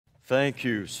Thank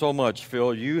you so much,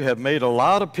 Phil. You have made a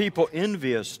lot of people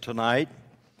envious tonight,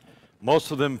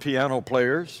 most of them piano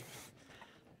players.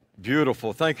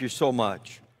 Beautiful. Thank you so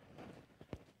much.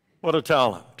 What a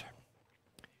talent.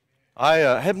 I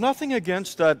have nothing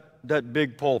against that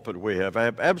big pulpit we have. I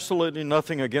have absolutely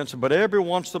nothing against it, but every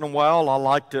once in a while I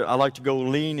like to go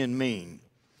lean and mean.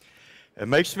 It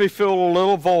makes me feel a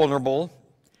little vulnerable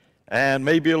and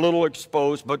maybe a little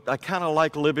exposed, but I kind of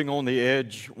like living on the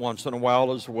edge once in a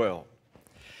while as well.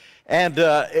 And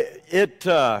I'm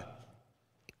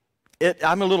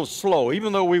a little slow.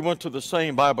 Even though we went to the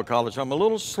same Bible college, I'm a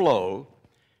little slow.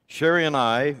 Sherry and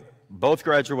I both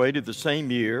graduated the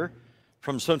same year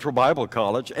from Central Bible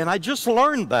College, and I just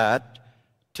learned that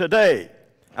today.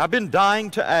 I've been dying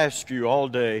to ask you all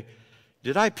day,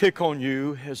 did I pick on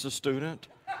you as a student?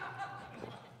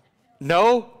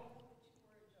 No?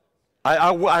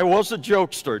 I was a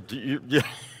jokester.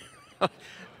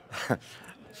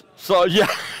 So, yeah,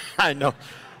 I know.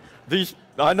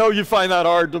 I know you find that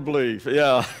hard to believe.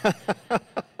 Yeah.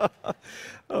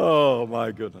 Oh,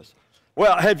 my goodness.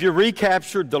 Well, have you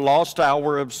recaptured the lost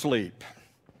hour of sleep?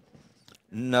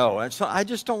 No. And so I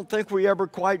just don't think we ever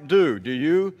quite do. Do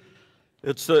you?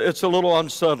 It's a little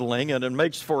unsettling, and it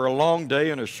makes for a long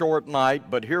day and a short night,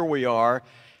 but here we are.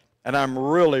 And I'm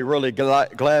really, really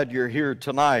glad you're here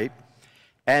tonight.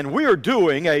 And we are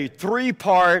doing a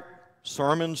 3-part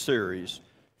sermon series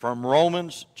from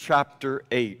Romans chapter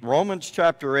 8. Romans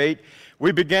chapter 8.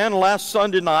 We began last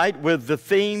Sunday night with the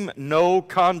theme, No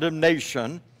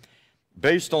Condemnation,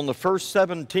 based on the first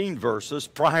 17 verses,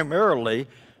 primarily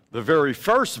the very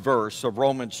first verse of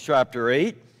Romans chapter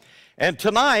 8. And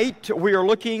tonight we are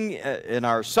looking in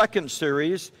our second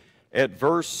series at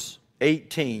verse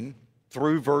 18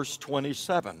 through verse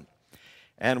 27.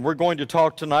 And we're going to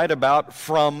talk tonight about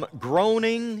from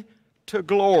groaning to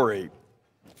glory.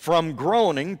 From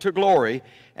groaning to glory.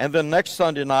 And then next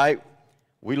Sunday night,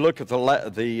 we look at the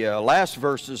last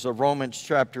verses of Romans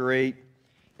chapter 8,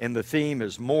 and the theme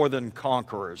is more than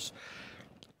conquerors.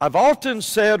 I've often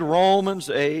said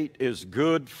Romans 8 is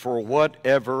good for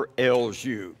whatever ails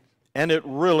you. And it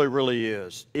really, really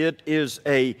is. It is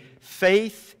a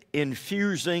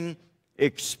faith-infusing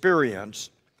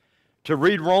experience to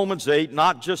read Romans 8,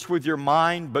 not just with your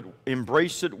mind, but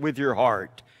embrace it with your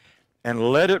heart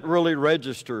and let it really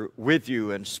register with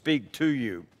you and speak to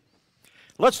you.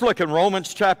 Let's look in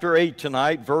Romans chapter 8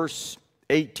 tonight, verse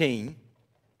 18.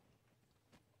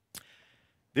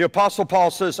 The Apostle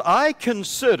Paul says, I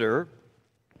consider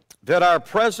that our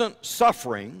present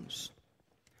sufferings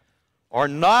are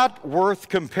not worth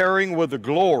comparing with the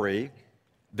glory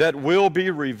that will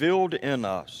be revealed in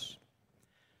us.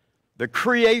 The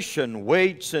creation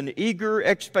waits in eager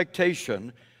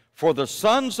expectation for the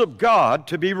sons of God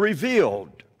to be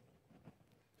revealed.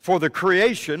 For the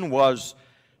creation was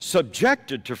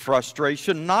subjected to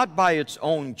frustration not by its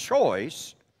own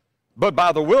choice, but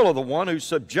by the will of the one who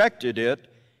subjected it,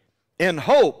 in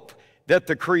hope that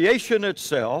the creation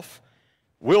itself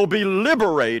will be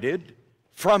liberated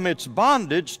from its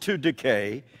bondage to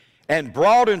decay and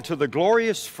brought into the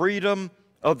glorious freedom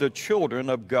of the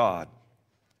children of God.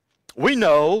 We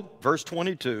know, verse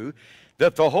 22,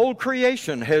 that the whole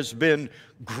creation has been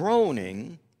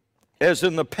groaning as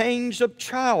in the pains of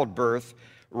childbirth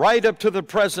right up to the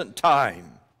present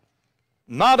time.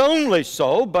 Not only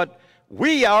so, but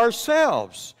we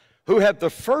ourselves, who have the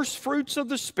first fruits of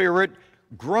the Spirit,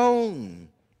 groan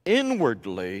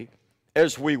inwardly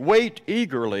as we wait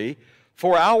eagerly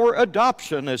for our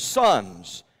adoption as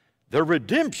sons, the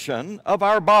redemption of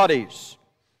our bodies.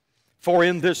 For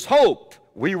in this hope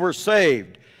we were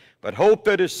saved. But hope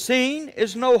that is seen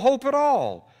is no hope at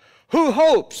all. Who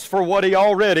hopes for what he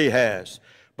already has?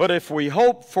 But if we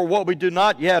hope for what we do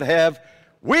not yet have,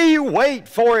 we wait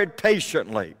for it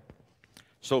patiently.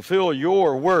 So Phil,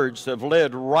 your words have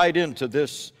led right into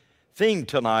this theme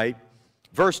tonight.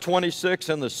 Verse 26,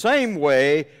 in the same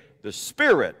way, the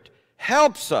Spirit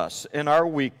helps us in our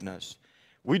weakness.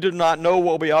 We do not know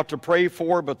what we ought to pray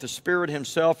for, but the Spirit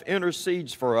Himself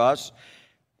intercedes for us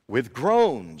with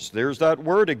groans. There's that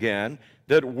word again,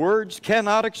 that words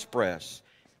cannot express.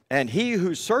 And He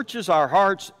who searches our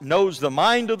hearts knows the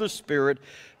mind of the Spirit,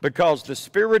 because the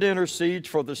Spirit intercedes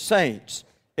for the saints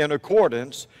in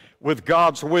accordance with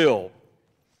God's will.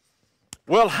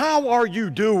 Well, how are you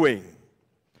doing?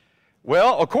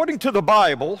 Well, according to the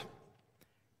Bible,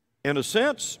 in a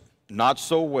sense, not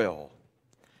so well.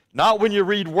 Not when you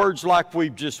read words like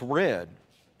we've just read.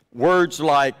 Words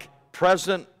like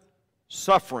present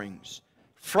sufferings,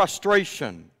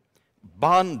 frustration,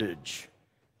 bondage,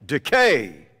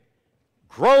 decay,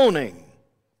 groaning,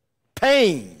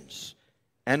 pains,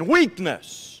 and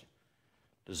weakness.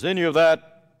 Does any of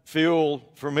that feel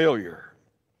familiar?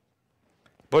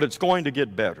 But it's going to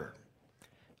get better,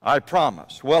 I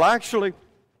promise. Well, actually,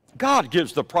 God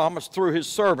gives the promise through His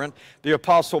servant, the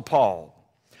Apostle Paul.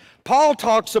 Paul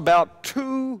talks about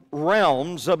two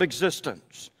realms of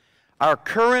existence: our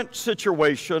current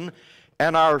situation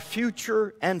and our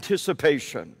future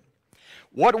anticipation.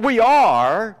 What we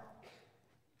are,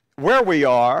 where we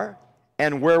are,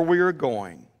 and where we are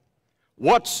going.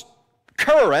 What's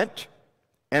current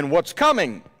and what's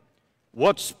coming.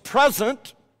 What's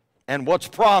present and what's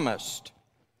promised.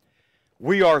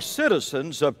 We are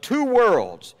citizens of two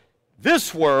worlds,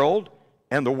 this world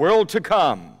and the world to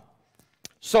come.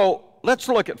 So let's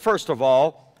look at, first of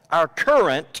all, our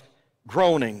current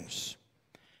groanings.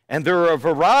 And there are a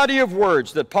variety of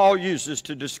words that Paul uses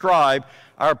to describe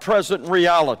our present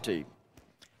reality.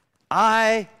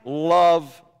 I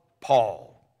love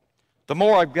Paul. The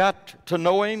more I've got to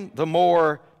know him, the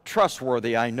more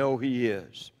trustworthy I know he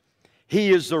is.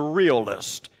 He is a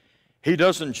realist. He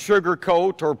doesn't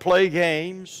sugarcoat or play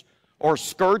games or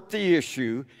skirt the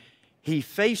issue. He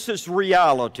faces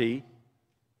reality,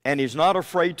 and he's not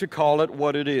afraid to call it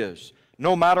what it is,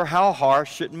 no matter how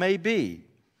harsh it may be.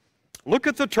 Look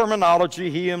at the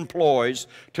terminology he employs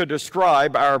to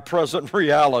describe our present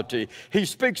reality. He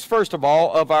speaks, first of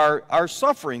all, of our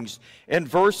sufferings. In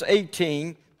verse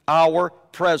 18, our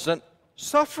present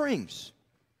sufferings.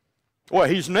 Well,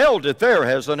 he's nailed it there,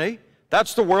 hasn't he?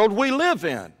 That's the world we live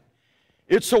in.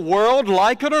 It's a world,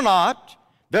 like it or not,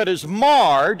 that is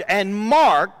marred and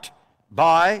marked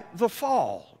by the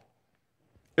fall.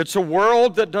 It's a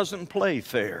world that doesn't play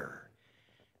fair.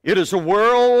 It is a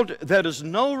world that is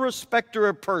no respecter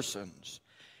of persons.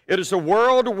 It is a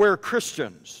world where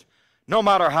Christians, no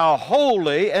matter how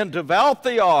holy and devout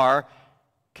they are,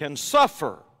 can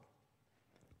suffer.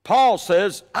 Paul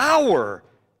says, our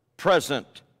present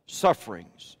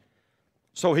sufferings.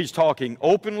 So he's talking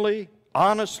openly,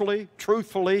 honestly,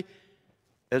 truthfully,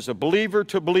 as a believer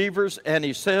to believers, and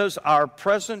he says our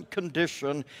present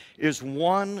condition is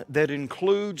one that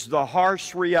includes the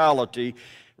harsh reality,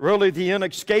 really the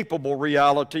inescapable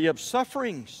reality of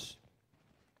sufferings.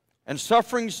 And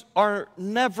sufferings are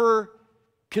never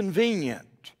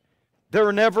convenient.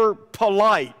 They're never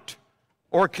polite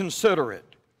or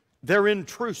considerate. They're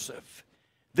intrusive.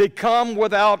 They come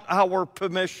without our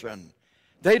permission.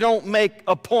 They don't make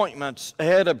appointments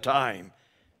ahead of time.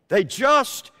 They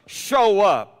just show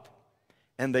up,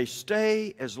 and they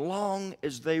stay as long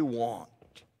as they want.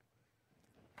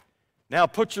 Now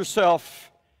put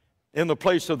yourself in the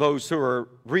place of those who are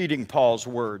reading Paul's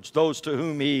words, those to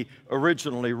whom he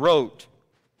originally wrote.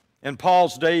 In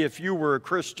Paul's day, if you were a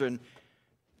Christian,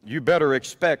 you better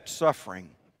expect suffering.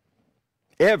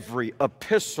 Every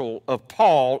epistle of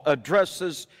Paul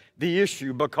addresses the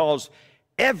issue because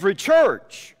every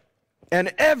church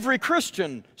and every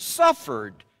Christian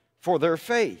suffered for their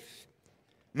faith.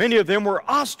 Many of them were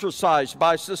ostracized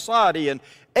by society and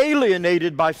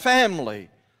alienated by family,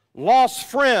 lost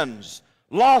friends,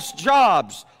 lost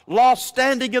jobs, lost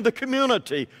standing in the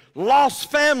community,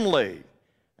 lost family,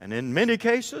 and in many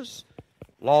cases,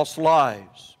 lost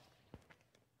lives.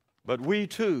 But we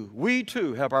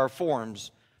too have our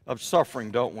forms of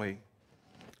suffering, don't we?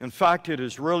 In fact, it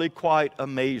is really quite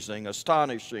amazing,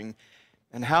 astonishing,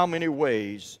 in how many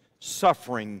ways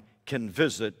suffering can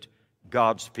visit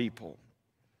God's people.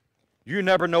 You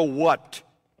never know what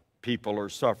people are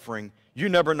suffering. You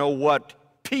never know what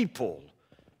people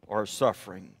are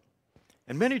suffering.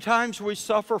 And many times we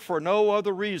suffer for no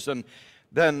other reason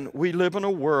than we live in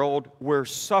a world where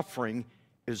suffering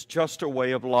is just a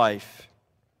way of life.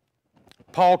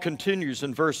 Paul continues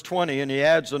in verse 20, and he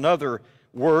adds another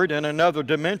word and another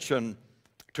dimension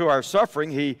to our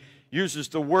suffering. He uses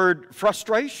the word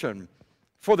frustration.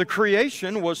 For the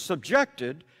creation was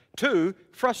subjected to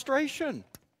frustration.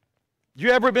 You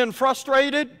ever been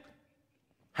frustrated?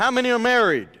 How many are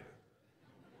married?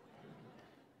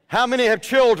 How many have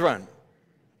children?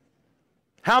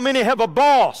 How many have a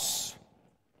boss?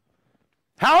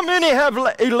 How many have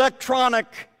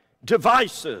electronic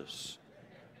devices?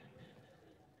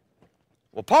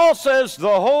 Well, Paul says the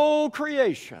whole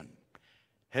creation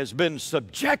has been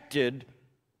subjected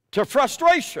to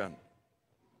frustration.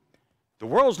 The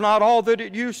world's not all that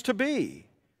it used to be.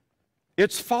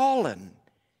 It's fallen.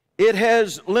 It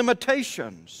has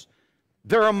limitations.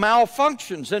 There are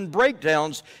malfunctions and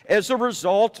breakdowns as a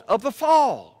result of the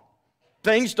fall.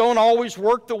 Things don't always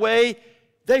work the way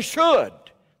they should.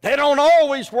 They don't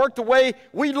always work the way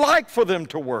we'd like for them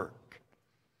to work.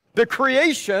 The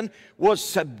creation was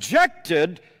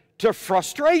subjected to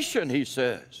frustration, he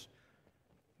says.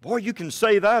 Boy, you can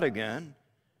say that again.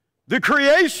 The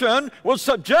creation was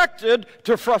subjected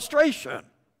to frustration.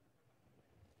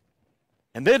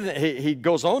 And then he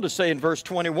goes on to say in verse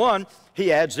 21,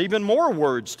 he adds even more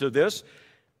words to this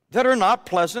that are not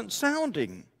pleasant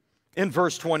sounding. In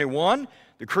verse 21,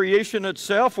 the creation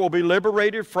itself will be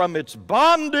liberated from its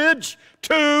bondage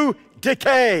to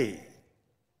decay.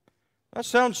 That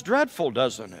sounds dreadful,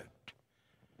 doesn't it?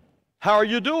 How are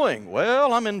you doing?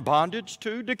 Well, I'm in bondage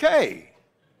to decay.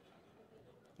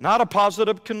 Not a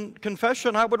positive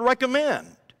confession I would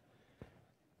recommend.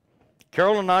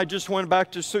 Carol and I just went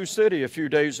back to Sioux City a few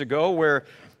days ago, where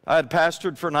I had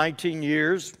pastored for 19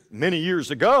 years, many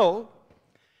years ago.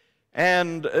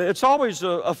 And it's always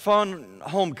a fun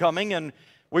homecoming, and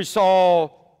we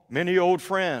saw many old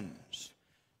friends.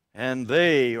 And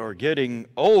they are getting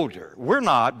older. We're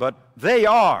not, but they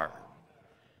are.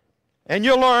 And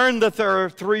you learn that there are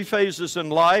three phases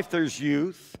in life. There's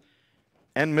youth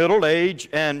and middle age,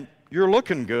 and you're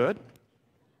looking good.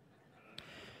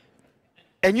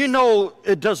 And you know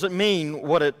it doesn't mean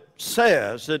what it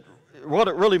says. What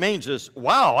it really means is,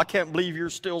 wow, I can't believe you're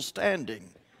still standing.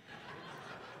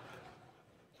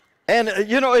 And,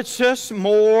 it's just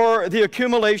more the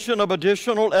accumulation of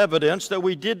additional evidence that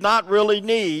we did not really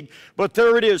need, but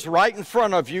there it is right in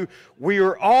front of you. We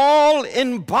are all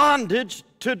in bondage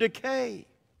to decay.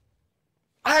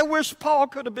 I wish Paul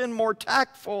could have been more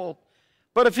tactful,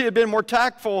 but if he had been more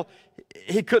tactful,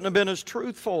 he couldn't have been as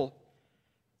truthful.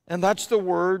 And that's the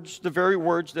very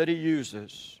words that he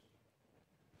uses.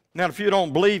 Now, if you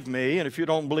don't believe me, and if you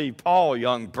don't believe Paul,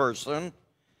 young person,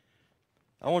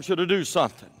 I want you to do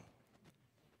something.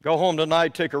 Go home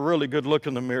tonight, take a really good look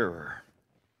in the mirror.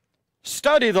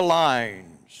 Study the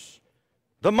lines,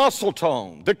 the muscle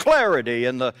tone, the clarity,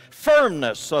 and the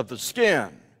firmness of the skin.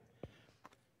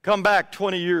 Come back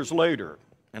 20 years later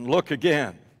and look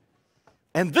again.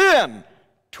 And then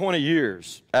 20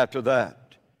 years after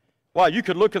that. Why, you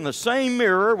could look in the same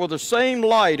mirror with the same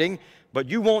lighting, but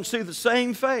you won't see the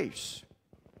same face.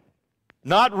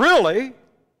 Not really.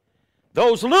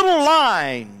 Those little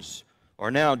lines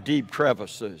are now deep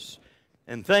crevices,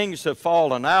 and things have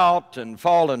fallen out and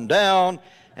fallen down,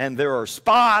 and there are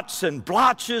spots and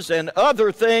blotches and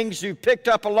other things you picked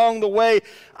up along the way.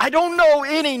 I don't know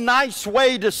any nice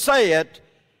way to say it.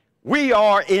 We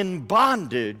are in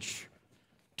bondage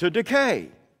to decay.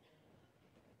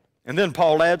 And then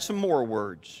Paul adds some more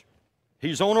words.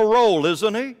 He's on a roll,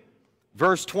 isn't he?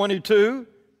 Verse 22,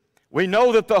 we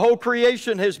know that the whole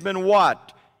creation has been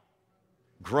what?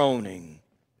 Groaning,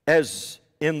 as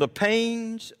in the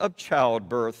pains of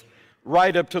childbirth,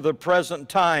 right up to the present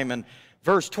time. And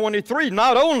verse 23,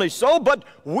 not only so, but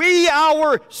we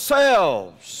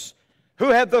ourselves, who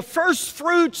have the first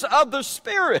fruits of the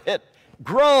Spirit,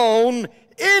 groan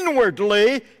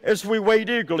inwardly as we wait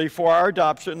eagerly for our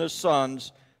adoption as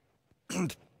sons,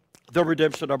 the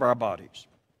redemption of our bodies.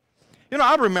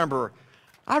 I remember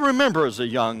as a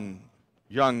young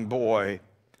boy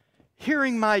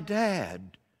hearing my dad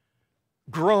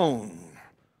groan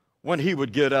when he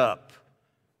would get up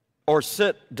or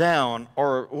sit down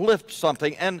or lift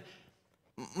something, and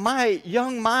my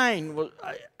young mind was,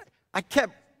 I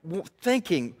kept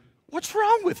thinking, what's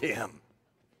wrong with him?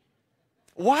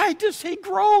 Why does he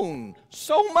groan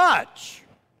so much?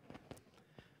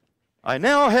 I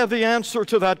now have the answer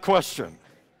to that question.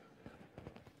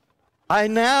 I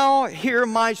now hear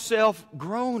myself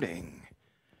groaning,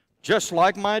 just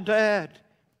like my dad.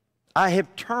 I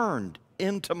have turned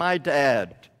into my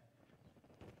dad.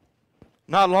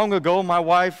 Not long ago, my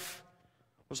wife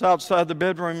was outside the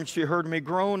bedroom and she heard me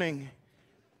groaning.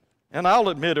 And I'll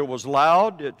admit it was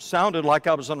loud. It sounded like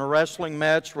I was in a wrestling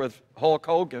match with Hulk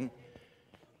Hogan.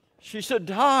 She said,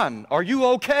 "Don, are you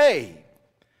okay?"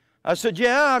 I said,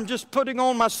 "Yeah, I'm just putting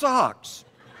on my socks."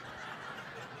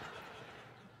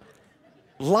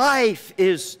 Life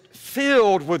is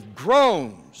filled with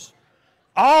groans,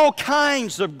 all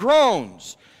kinds of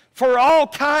groans, for all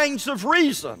kinds of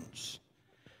reasons.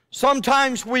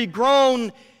 Sometimes we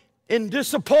groan in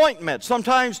disappointment.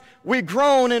 Sometimes we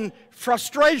groan in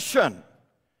frustration.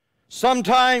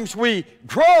 Sometimes we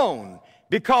groan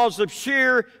because of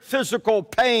sheer physical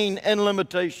pain and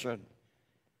limitation.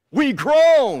 We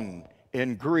groan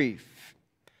in grief.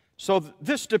 So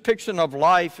this depiction of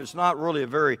life is not really a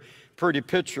very pretty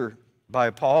picture by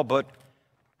Paul, but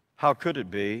how could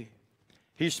it be?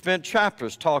 He spent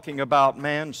chapters talking about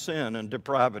man's sin and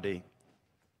depravity.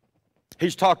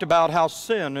 He's talked about how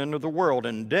sin entered the world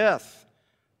and death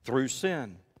through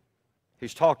sin.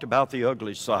 He's talked about the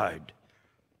ugly side.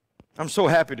 I'm so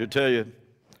happy to tell you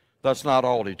that's not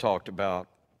all he talked about.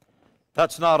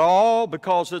 That's not all,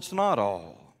 because it's not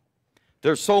all.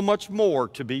 There's so much more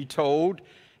to be told,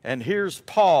 And here's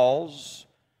Paul's,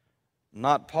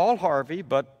 not Paul Harvey,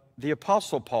 but the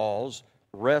Apostle Paul's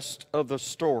rest of the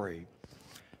story.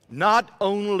 Not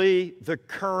only the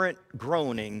current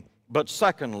groaning, but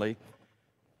secondly,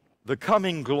 the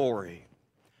coming glory.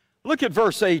 Look at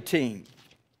verse 18.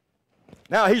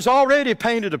 Now, he's already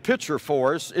painted a picture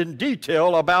for us in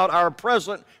detail about our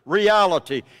present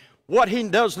reality. What he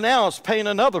does now is paint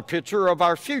another picture of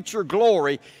our future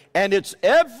glory, and it's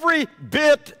every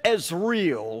bit as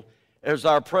real as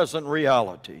our present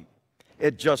reality.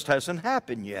 It just hasn't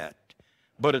happened yet,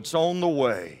 but it's on the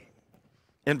way.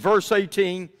 In verse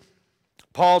 18,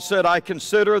 Paul said, I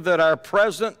consider that our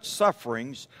present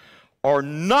sufferings are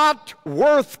not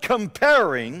worth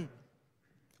comparing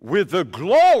with the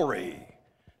glory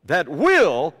that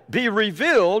will be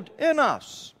revealed in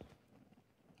us.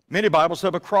 Many Bibles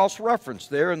have a cross-reference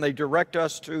there, and they direct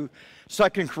us to 2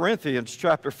 Corinthians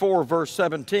chapter 4, verse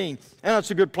 17. And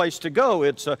that's a good place to go.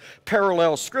 It's a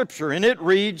parallel scripture, and it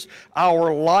reads,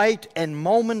 our light and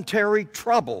momentary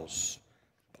troubles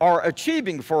are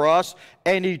achieving for us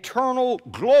an eternal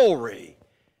glory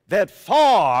that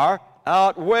far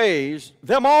outweighs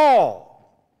them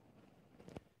all.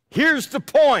 Here's the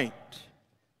point.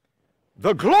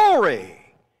 The glory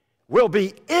will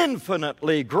be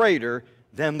infinitely greater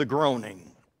than the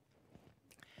groaning.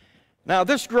 Now,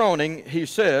 this groaning, he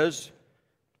says,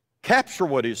 capture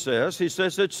what he says. He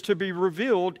says it's to be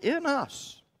revealed in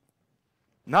us.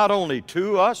 Not only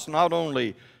to us, not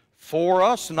only for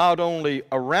us, not only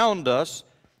around us,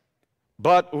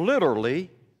 but literally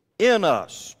in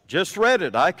us. Just read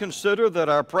it. I consider that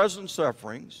our present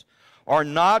sufferings are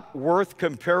not worth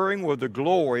comparing with the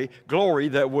glory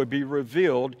that would be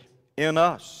revealed in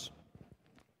us.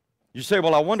 You say,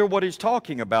 well, I wonder what he's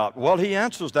talking about. Well, he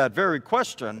answers that very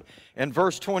question. In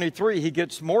verse 23, he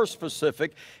gets more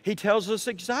specific. He tells us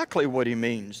exactly what he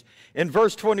means. In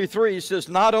verse 23, he says,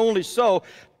 not only so,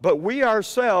 but we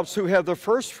ourselves who have the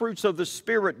first fruits of the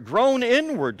Spirit groan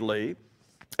inwardly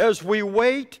as we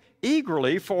wait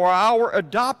eagerly for our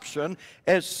adoption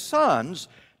as sons,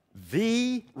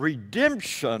 the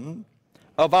redemption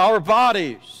of our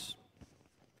bodies.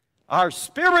 Our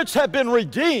spirits have been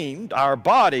redeemed. Our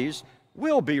bodies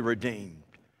will be redeemed.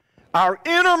 Our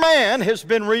inner man has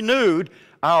been renewed.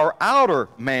 Our outer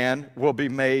man will be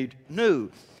made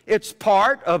new. It's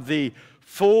part of the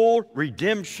full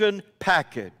redemption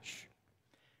package.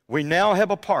 We now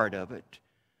have a part of it,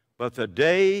 but the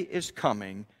day is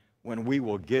coming when we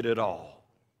will get it all.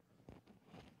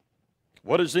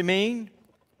 What does he mean?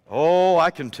 Oh,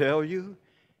 I can tell you.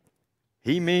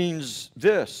 He means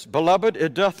this, beloved,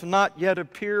 it doth not yet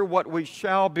appear what we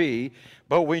shall be,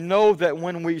 but we know that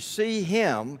when we see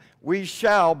him, we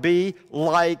shall be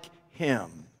like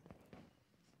him.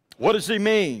 What does he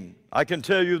mean? I can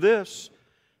tell you this.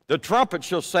 The trumpet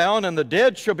shall sound, and the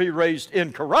dead shall be raised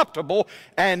incorruptible,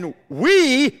 and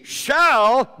we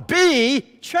shall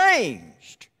be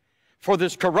changed. For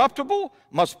this corruptible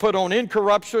must put on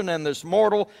incorruption, and this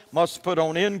mortal must put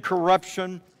on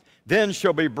incorruption. Then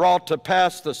shall be brought to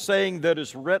pass the saying that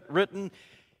is written,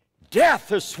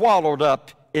 death is swallowed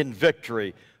up in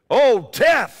victory. O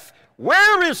death,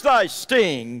 where is thy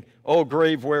sting? O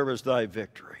grave, where is thy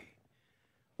victory?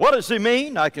 What does he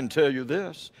mean? I can tell you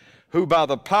this. Who by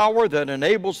the power that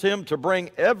enables him to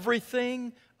bring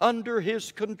everything under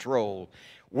his control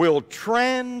will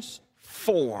transform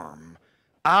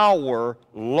our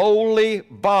lowly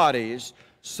bodies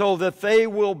so that they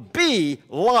will be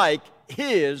like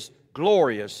his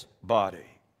glorious body.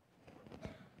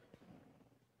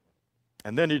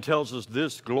 And then he tells us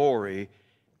this glory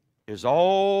is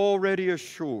already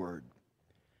assured.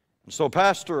 And so,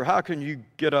 Pastor, how can you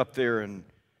get up there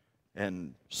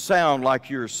and sound like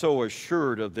you're so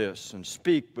assured of this and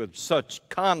speak with such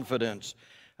confidence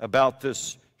about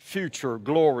this future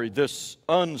glory, this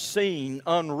unseen,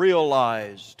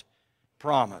 unrealized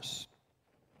promise?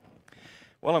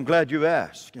 Well, I'm glad you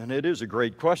asked, and it is a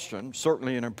great question,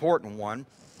 certainly an important one.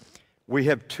 We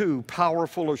have two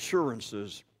powerful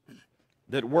assurances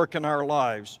that work in our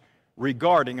lives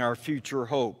regarding our future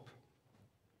hope.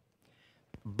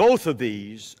 Both of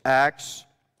these acts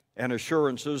and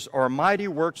assurances are mighty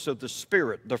works of the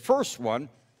Spirit. The first one,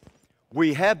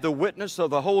 we have the witness of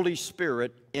the Holy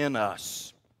Spirit in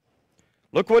us.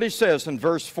 Look what he says in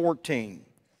verse 14.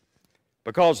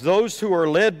 Because those who are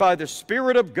led by the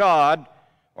Spirit of God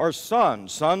are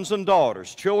sons and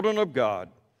daughters, children of God.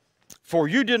 For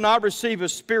you did not receive a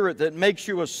spirit that makes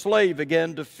you a slave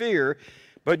again to fear,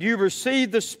 but you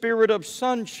received the spirit of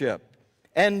sonship.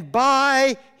 And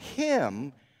by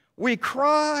him we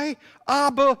cry,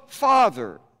 Abba,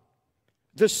 Father.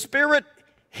 The Spirit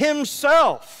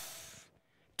himself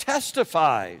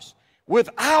testifies with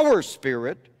our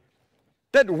spirit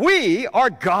that we are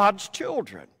God's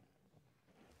children.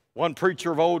 One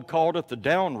preacher of old called it the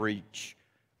downreach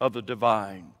of the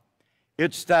divine.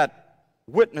 It's that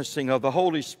witnessing of the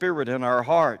Holy Spirit in our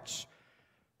hearts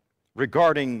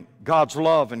regarding God's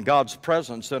love and God's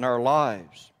presence in our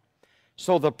lives.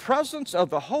 So the presence of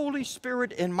the Holy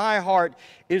Spirit in my heart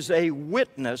is a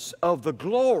witness of the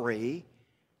glory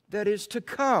that is to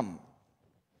come.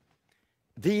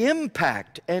 The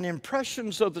impact and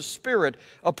impressions of the Spirit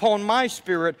upon my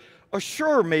spirit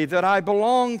assure me that I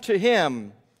belong to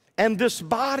Him, and this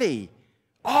body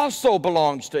also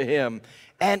belongs to Him,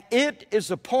 and it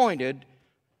is appointed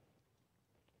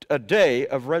a day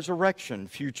of resurrection,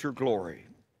 future glory.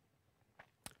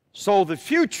 So the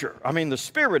future, the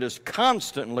Spirit is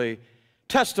constantly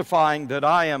testifying that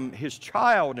I am His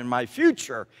child and my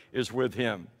future is with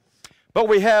Him. But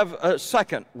we have a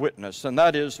second witness, and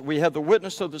that is we have the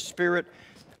witness of the Spirit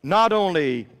not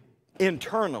only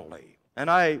internally,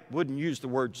 and I wouldn't use the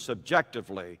word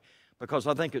subjectively because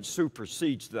I think it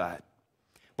supersedes that,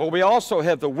 but we also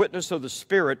have the witness of the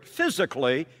Spirit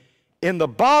physically in the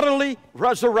bodily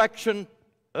resurrection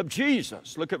of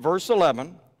Jesus. Look at verse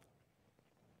 11.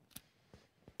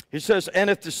 He says, "And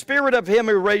if the Spirit of Him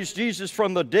who raised Jesus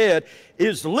from the dead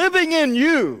is living in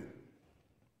you,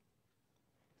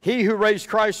 He who raised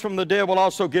Christ from the dead will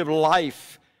also give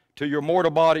life to your mortal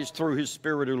bodies through His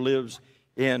Spirit who lives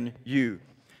in you."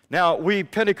 Now, we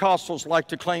Pentecostals like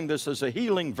to claim this as a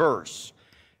healing verse,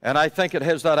 and I think it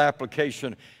has that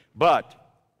application. But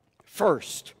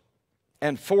first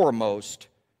and foremost,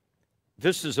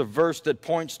 this is a verse that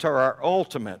points to our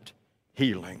ultimate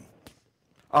healing,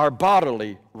 our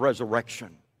bodily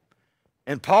resurrection.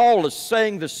 And Paul is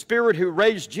saying the Spirit who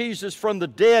raised Jesus from the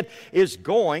dead is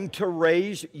going to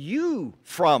raise you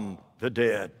from the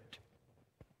dead.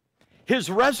 His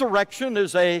resurrection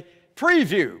is a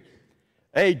preview,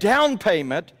 a down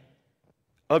payment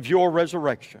of your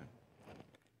resurrection.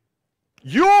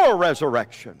 Your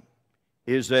resurrection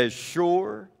is as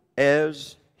sure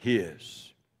as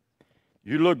His.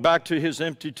 You look back to His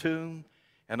empty tomb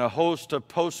and a host of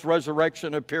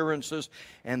post-resurrection appearances,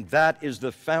 and that is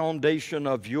the foundation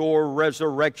of your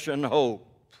resurrection hope.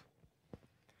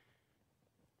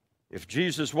 If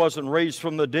Jesus wasn't raised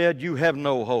from the dead, you have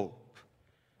no hope.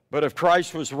 But if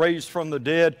Christ was raised from the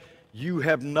dead, you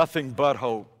have nothing but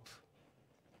hope.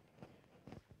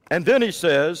 And then he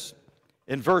says,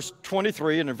 in verse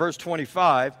 23 and in verse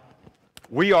 25,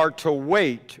 we are to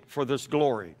wait for this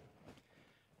glory.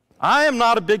 I am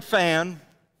not a big fan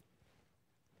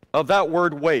of that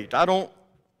word wait. I don't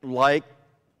like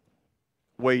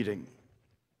waiting.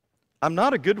 I'm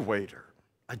not a good waiter.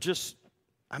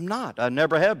 I'm not. I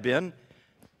never have been.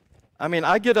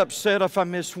 I get upset if I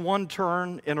miss one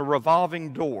turn in a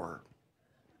revolving door.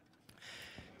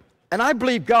 And I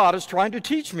believe God is trying to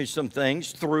teach me some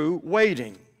things through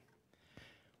waiting.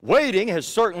 Waiting has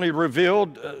certainly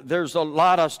revealed there's a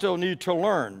lot I still need to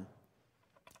learn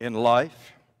in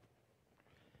life.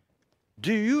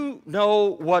 Do you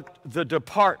know what the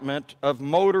Department of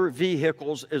Motor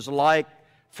Vehicles is like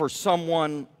for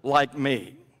someone like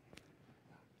me?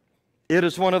 It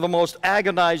is one of the most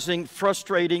agonizing,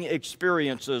 frustrating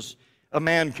experiences a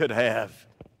man could have.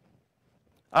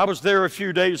 I was there a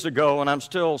few days ago, and I'm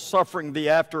still suffering the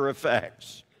after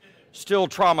effects, still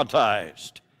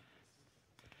traumatized.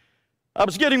 I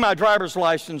was getting my driver's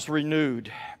license renewed,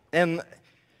 and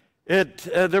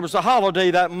there was a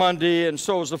holiday that Monday, and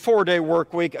so it was a 4-day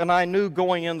work week, and I knew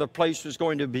going in the place was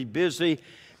going to be busy,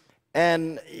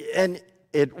 and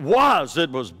it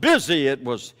was busy.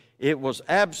 It was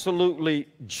absolutely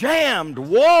jammed,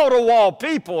 wall-to-wall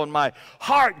people, and my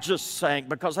heart just sank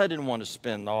because I didn't want to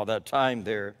spend all that time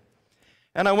there.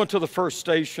 And I went to the first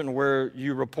station where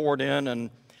you report in, and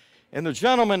the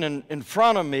gentleman in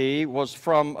front of me was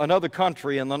from another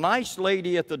country, and the nice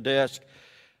lady at the desk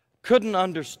couldn't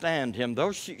understand him,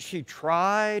 though she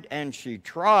tried, and she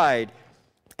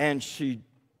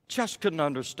just couldn't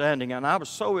understand him. And I was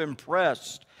so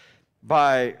impressed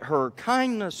by her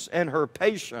kindness and her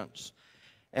patience,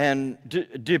 and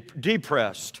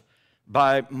depressed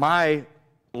by my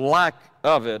lack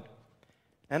of it.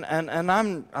 And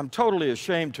I'm totally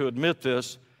ashamed to admit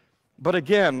this, but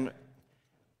again,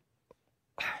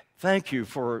 thank you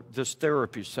for this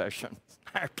therapy session.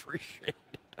 I appreciate it.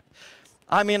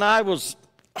 I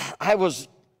was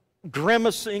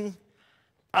grimacing.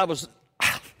 I was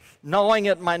gnawing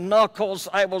at my knuckles.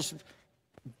 I was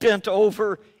bent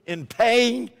over in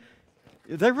pain.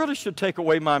 They really should take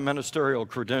away my ministerial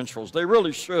credentials. They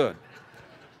really should.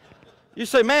 You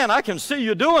say, man, I can see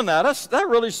you doing that. That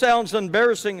really sounds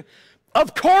embarrassing.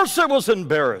 Of course it was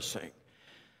embarrassing.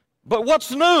 But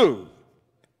what's new?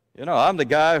 You know, I'm the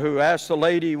guy who asked the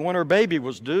lady when her baby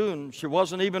was due, and she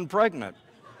wasn't even pregnant.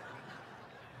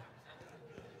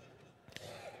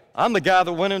 I'm the guy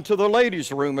that went into the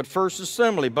ladies' room at First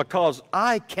Assembly because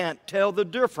I can't tell the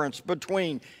difference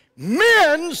between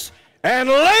men's and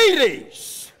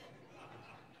ladies.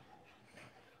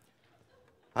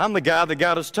 I'm the guy that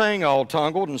got his tongue all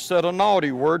tangled and said a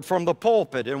naughty word from the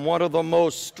pulpit in one of the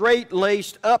most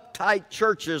straight-laced, uptight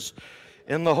churches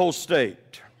in the whole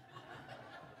state.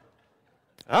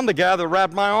 I'm the guy that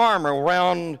wrapped my arm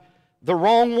around the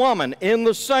wrong woman in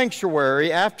the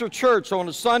sanctuary after church on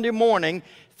a Sunday morning,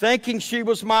 thinking she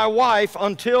was my wife,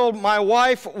 until my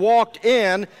wife walked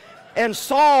in and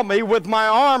saw me with my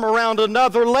arm around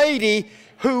another lady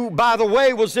who, by the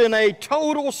way, was in a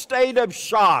total state of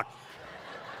shock.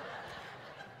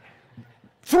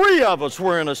 3 of us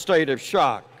were in a state of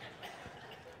shock.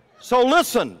 So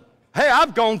listen, hey,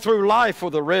 I've gone through life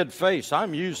with a red face.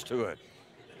 I'm used to it.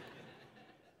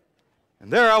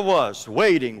 And there I was,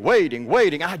 waiting.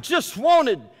 I just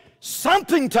wanted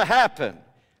something to happen.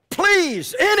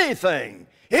 Please, anything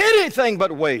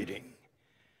but waiting.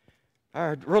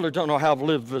 I really don't know how I've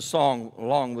lived this song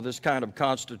along with this kind of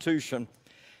constitution.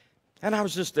 And I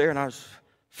was just there, and I was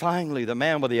finally, the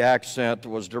man with the accent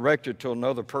was directed to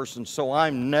another person, so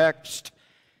I'm next.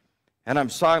 And I'm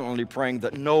silently praying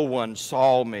that no one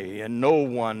saw me, and no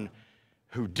one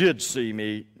who did see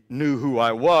me knew who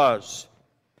I was.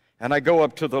 And I go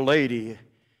up to the lady,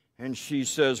 and she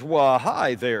says, "Well,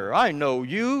 hi there, I know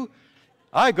you.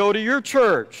 I go to your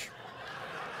church."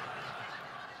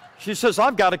 She says,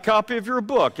 "I've got a copy of your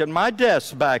book in my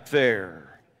desk back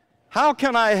there. How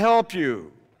can I help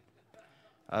you?"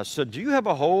 I said, "Do you have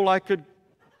a hole I could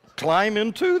climb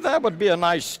into? That would be a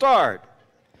nice start."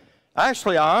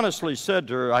 Actually, I honestly said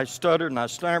to her, I stuttered and I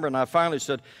stammered, and I finally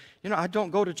said, "You know, I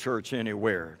don't go to church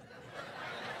anywhere."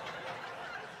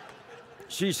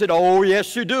 She said, "Oh,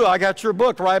 yes, you do. I got your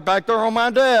book right back there on my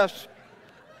desk."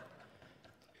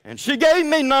 And she gave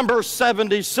me number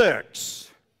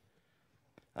 76.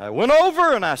 I went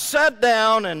over and I sat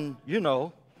down and,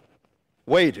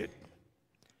 waited.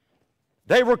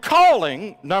 They were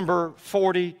calling number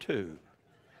 42.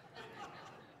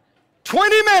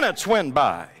 20 minutes went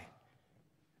by,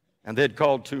 and they'd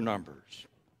called 2 numbers.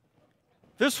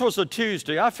 This was a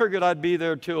Tuesday. I figured I'd be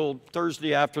there till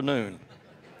Thursday afternoon.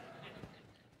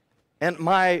 And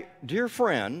my dear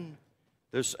friend,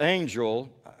 this angel,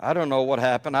 I don't know what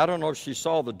happened. I don't know if she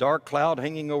saw the dark cloud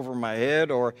hanging over my head,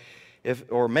 or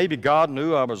maybe God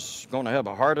knew I was going to have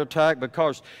a heart attack,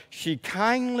 because she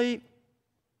kindly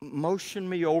motioned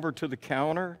me over to the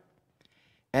counter,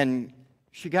 and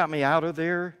she got me out of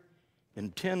there in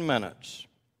 10 minutes.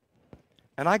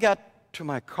 And I got to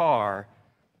my car,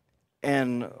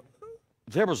 and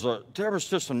there was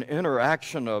just an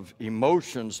interaction of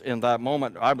emotions in that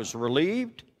moment. I was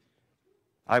relieved.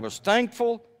 I was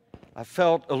thankful. I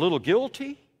felt a little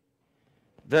guilty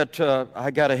that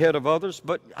I got ahead of others,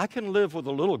 but I can live with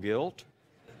a little guilt.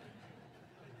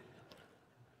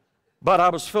 But I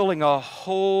was feeling a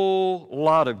whole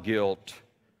lot of guilt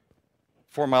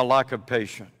for my lack of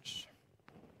patience.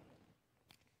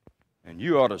 And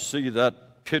you ought to see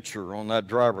that picture on that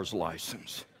driver's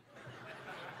license.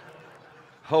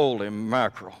 Holy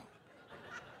mackerel.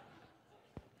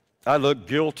 I look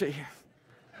guilty.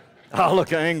 I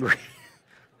look angry.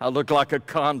 I look like a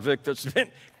convict that's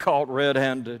been caught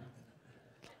red-handed.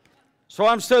 So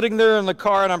I'm sitting there in the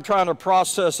car, and I'm trying to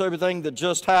process everything that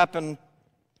just happened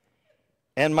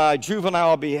and my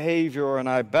juvenile behavior, and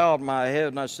I bowed my head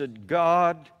and I said,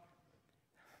 "God,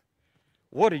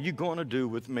 what are you going to do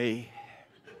with me?"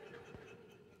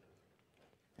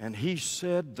 And he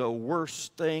said the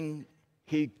worst thing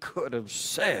he could have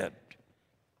said.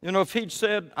 You know, if he'd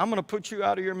said, "I'm going to put you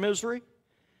out of your misery.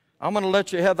 I'm going to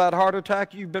let you have that heart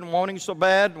attack you've been wanting so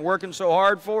bad and working so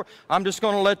hard for. I'm just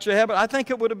going to let you have it," I think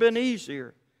it would have been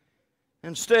easier.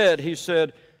 Instead, he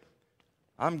said,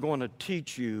 "I'm going to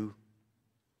teach you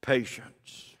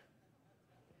patience."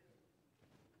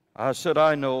 I said,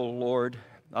 "I know, Lord.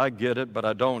 I get it, but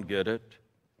I don't get it.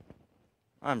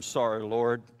 I'm sorry,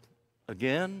 Lord.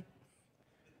 Again,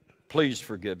 please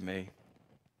forgive me."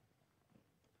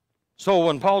 So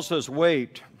when Paul says,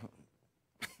 "Wait,"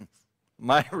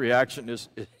 my reaction is,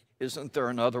 isn't there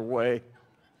another way?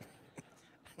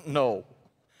 No,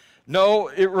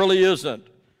 it really isn't.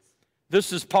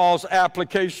 This is Paul's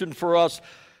application for us,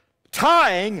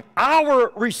 tying our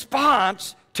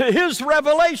response to his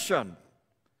revelation.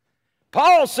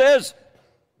 Paul says,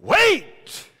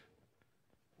 wait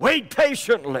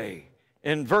patiently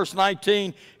In verse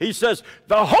 19, he says,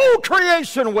 the whole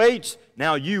creation waits,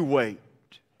 now you wait.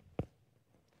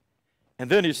 And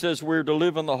then he says we're to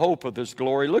live in the hope of this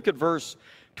glory. Look at verse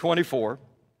 24.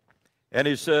 And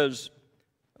he says,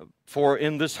 for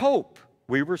in this hope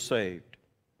we were saved.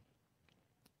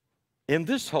 In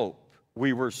this hope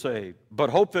we were saved. But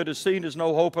hope that is seen is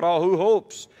no hope at all. Who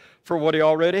hopes for what he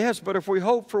already has? But if we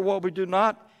hope for what we do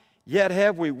not yet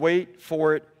have, we wait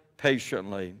for it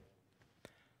patiently.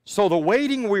 So the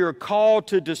waiting we are called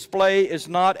to display is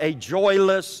not a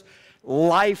joyless,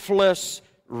 lifeless,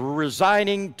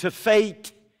 resigning to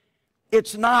fate.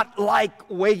 It's not like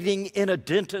waiting in a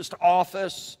dentist's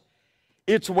office.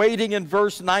 It's waiting in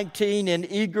verse 19 in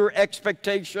eager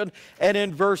expectation, and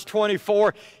in verse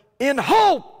 24 in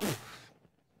hope.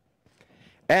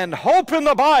 And hope in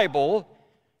the Bible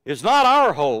is not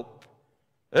our hope.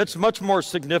 It's much more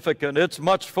significant. It's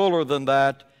much fuller than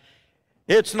that.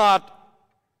 It's not,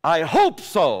 I hope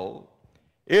so.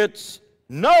 It's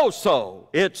no so.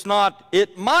 It's not,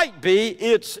 it might be.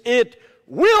 It's, it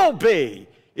will be.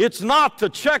 It's not the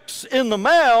checks in the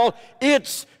mail.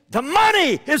 It's the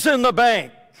money is in the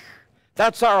bank.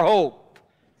 That's our hope.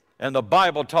 And the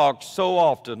Bible talks so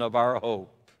often of our hope.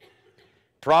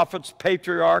 Prophets,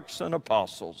 patriarchs, and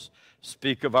apostles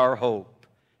speak of our hope.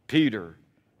 Peter,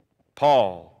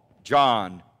 Paul,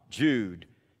 John, Jude,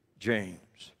 James.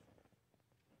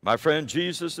 My friend,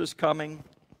 Jesus is coming,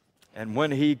 and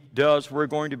when he does, we're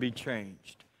going to be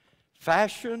changed.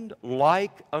 Fashioned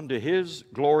like unto his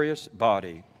glorious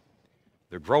body.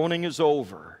 The groaning is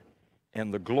over,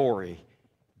 and the glory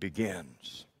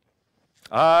begins.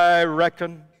 I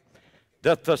reckon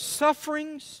that the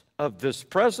sufferings of this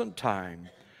present time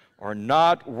are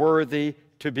not worthy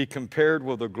to be compared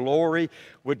with the glory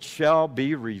which shall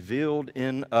be revealed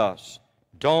in us.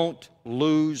 Don't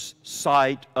lose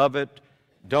sight of it.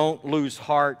 Don't lose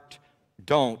heart.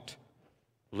 Don't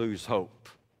lose hope.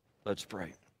 Let's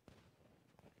pray.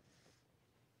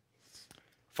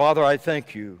 Father, I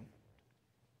thank you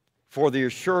for the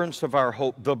assurance of our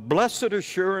hope, the blessed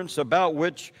assurance about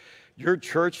which your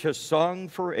church has sung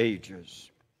for ages.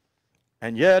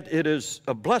 And yet it is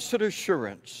a blessed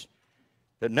assurance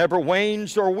that never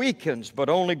wanes or weakens, but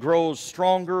only grows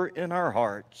stronger in our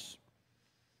hearts.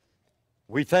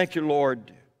 We thank you,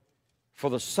 Lord,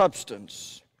 for the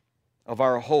substance of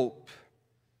our hope.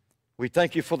 We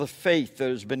thank you for the faith that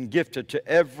has been gifted to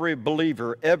every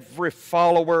believer, every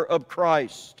follower of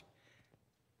Christ.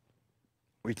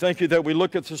 We thank you that we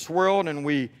look at this world and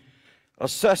we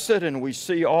assess it and we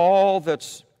see all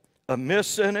that's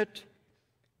amiss in it,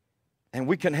 and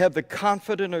we can have the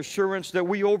confident assurance that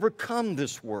we overcome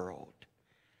this world.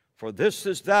 For this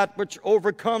is that which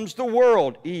overcomes the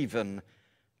world, even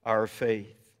our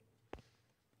faith.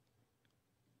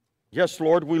 Yes,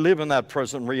 Lord, we live in that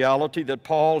present reality that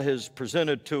Paul has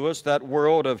presented to us, that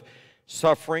world of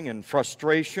suffering and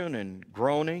frustration and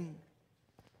groaning.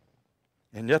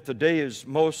 And yet the day is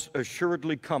most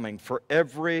assuredly coming for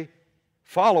every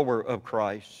follower of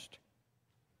Christ,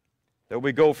 that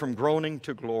we go from groaning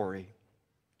to glory.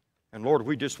 And Lord,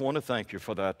 we just want to thank you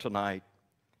for that tonight.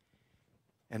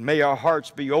 And may our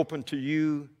hearts be open to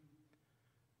you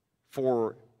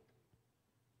for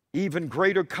even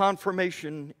greater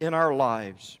confirmation in our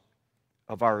lives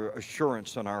of our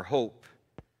assurance and our hope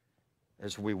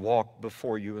as we walk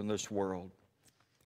before you in this world.